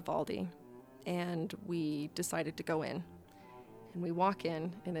loved Vivaldi, and we decided to go in. And we walk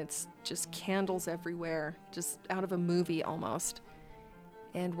in, and it's just candles everywhere, just out of a movie almost.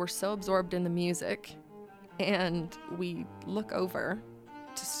 And we're so absorbed in the music, and we look over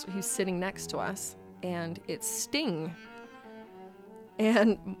to who's sitting next to us, and it's Sting.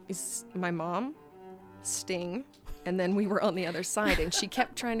 And it's my mom, Sting, and then we were on the other side, and she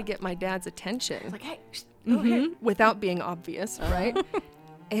kept trying to get my dad's attention. Like, hey, okay. Without being obvious, right?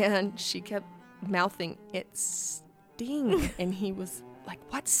 And she kept mouthing, "It's Sting," and he was like,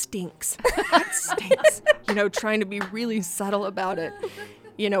 "What stinks? What stinks?" Trying to be really subtle about it,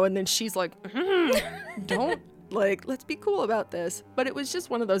 and then she's like, "Don't, let's be cool about this." But it was just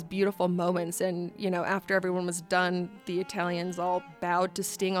one of those beautiful moments, and after everyone was done, the Italians all bowed to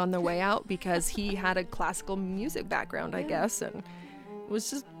Sting on their way out because he had a classical music background, I guess, and it was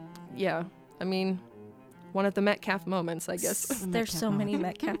just, one of the Metcalf moments, I guess. There's so many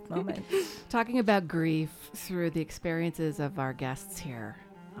Metcalf moments. Talking about grief through the experiences of our guests here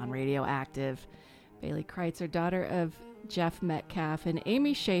on Radioactive, Bailey Kreitzer, daughter of Jeff Metcalf, and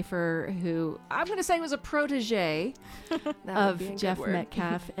Amy Schaefer, who I'm going to say was a protege of Jeff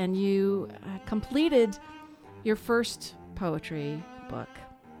Metcalf, and you completed your first poetry book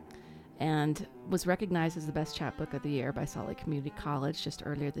and was recognized as the best chapbook of the year by Salt Lake Community College just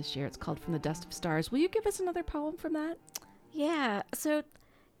earlier this year. It's called From the Dust of Stars. Will you give us another poem from that? Yeah, so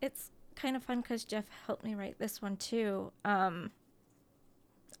it's kind of fun because Jeff helped me write this one too,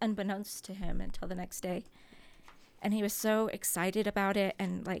 unbeknownst to him until the next day. And he was so excited about it,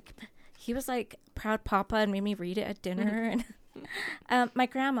 and he was like proud papa and made me read it at dinner. And my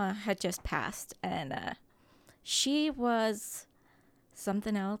grandma had just passed, and she was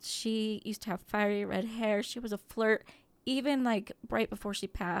something else. She used to have fiery red hair. She was a flirt. Even like right before she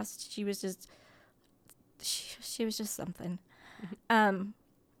passed, she was just something.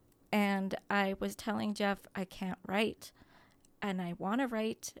 And I was telling Jeff I can't write, and I want to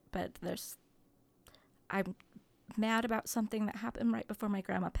write, but I'm mad about something that happened right before my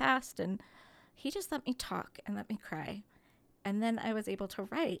grandma passed, and he just let me talk and let me cry. And then I was able to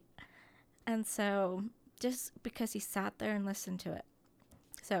write. And so just because he sat there and listened to it.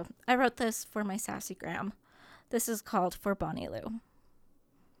 So I wrote this for my sassy Gram. This is called For Bonnie Lou.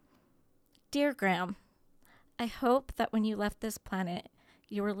 Dear Gram, I hope that when you left this planet,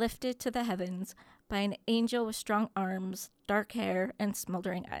 you were lifted to the heavens by an angel with strong arms, dark hair, and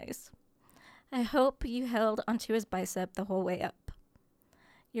smoldering eyes. I hope you held onto his bicep the whole way up.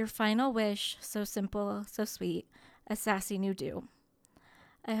 Your final wish, so simple, so sweet, a sassy new do.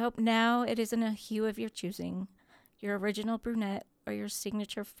 I hope now it isn't a hue of your choosing, your original brunette or your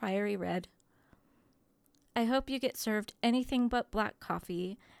signature fiery red. I hope you get served anything but black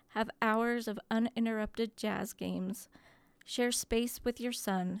coffee, have hours of uninterrupted jazz games, share space with your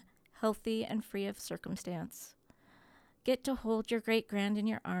son, healthy and free of circumstance. Get to hold your great-grand in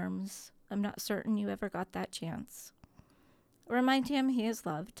your arms. I'm not certain you ever got that chance. Remind him he is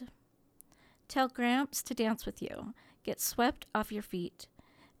loved. Tell Gramps to dance with you. Get swept off your feet.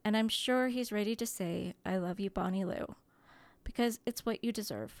 And I'm sure he's ready to say, I love you, Bonnie Lou, because it's what you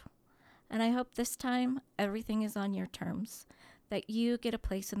deserve. And I hope this time everything is on your terms, that you get a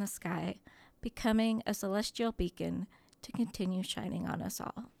place in the sky, becoming a celestial beacon to continue shining on us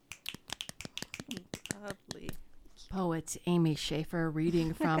all. Lovely. Poet Amy Schaefer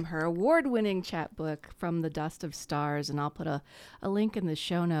reading from her award-winning chapbook, From the Dust of Stars, and I'll put a link in the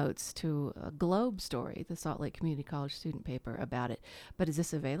show notes to a Globe story, the Salt Lake Community College student paper about it. But is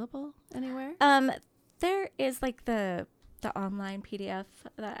this available anywhere? There is like the online PDF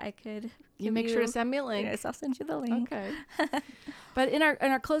that I could You make sure to send me a link. Yes, I'll send you the link. Okay. But in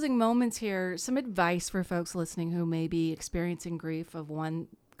our closing moments here, some advice for folks listening who may be experiencing grief of one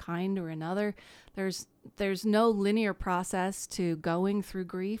kind or another. There's no linear process to going through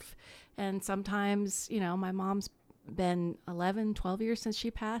grief. And sometimes, my mom's been 11, 12 years since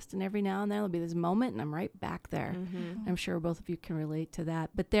she passed, and every now and then there'll be this moment and I'm right back there. Mm-hmm. I'm sure both of you can relate to that.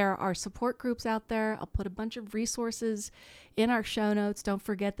 But there are support groups out there. I'll put a bunch of resources in our show notes. Don't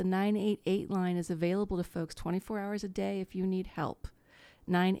forget the 988 line is available to folks 24 hours a day if you need help.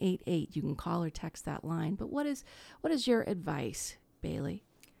 988. You can call or text that line. But what is your advice, Bailey?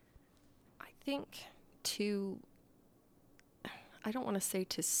 I think I don't want to say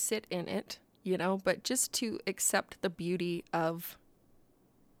to sit in it, but just to accept the beauty of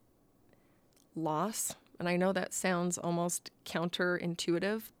loss. And I know that sounds almost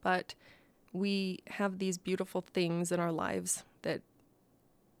counterintuitive, but we have these beautiful things in our lives that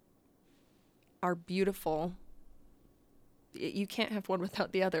are beautiful. You can't have one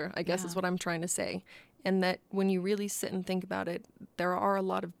without the other, I guess is what I'm trying to say. And that when you really sit and think about it, there are a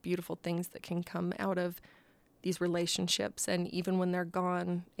lot of beautiful things that can come out of these relationships. And even when they're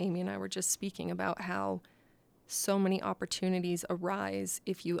gone, Amy and I were just speaking about how so many opportunities arise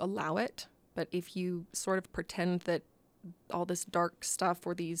if you allow it. But if you sort of pretend that all this dark stuff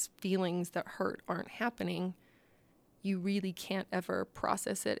or these feelings that hurt aren't happening, you really can't ever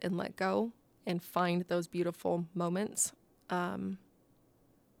process it and let go and find those beautiful moments.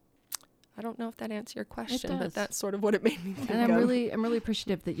 I don't know if that answers your question, but that's sort of what it made me think and of. I'm really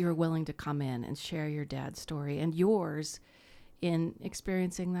appreciative that you're willing to come in and share your dad's story and yours in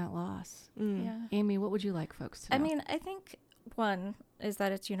experiencing that loss. Yeah. Amy, what would you like folks to know? I mean, I think one is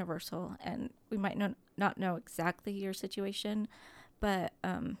that it's universal, and we might not know exactly your situation, but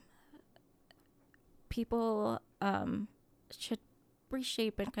people should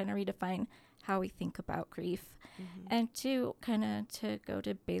reshape and kind of redefine how we think about grief. Mm-hmm. And to go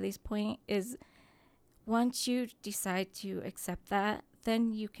to Bailey's point is once you decide to accept that,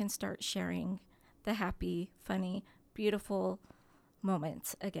 then you can start sharing the happy, funny, beautiful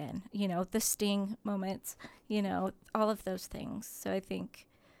moments again, the sting moments, all of those things. So I think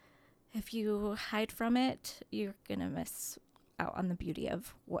if you hide from it, you're going to miss out on the beauty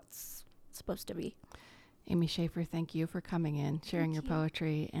of what's supposed to be. Amy Schaefer, thank you for coming in, sharing your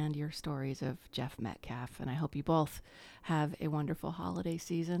poetry and your stories of Jeff Metcalf. And I hope you both have a wonderful holiday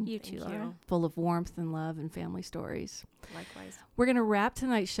season. You too, Laura. Full of warmth and love and family stories. Likewise. We're going to wrap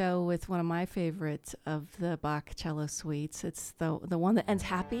tonight's show with one of my favorites of the Bach cello suites. It's the one that ends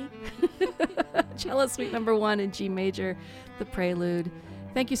happy. Cello Suite No. 1 in G major, the Prelude.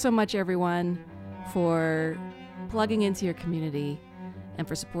 Thank you so much, everyone, for plugging into your community and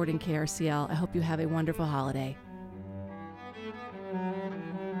for supporting KRCL. I hope you have a wonderful holiday.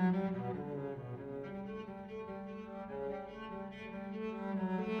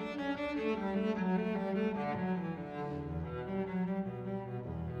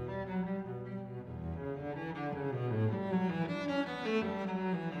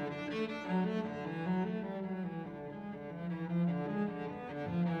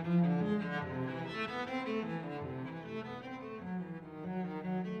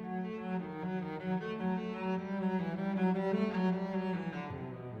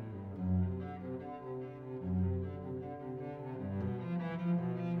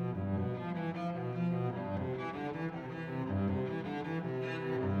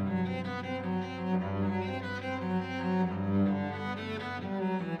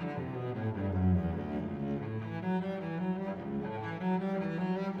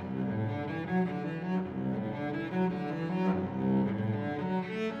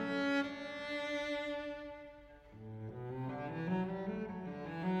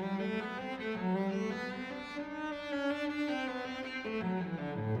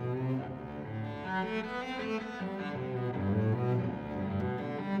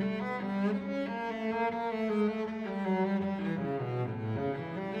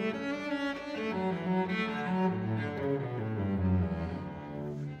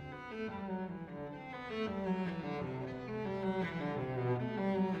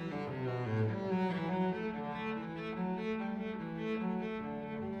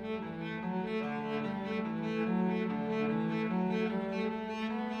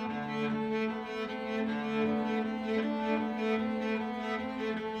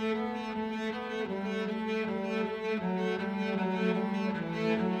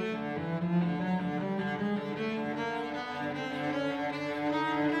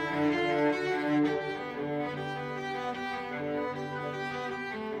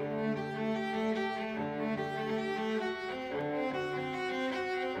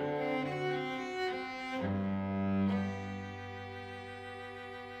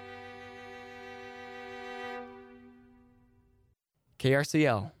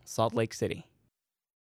 KRCL, Salt Lake City.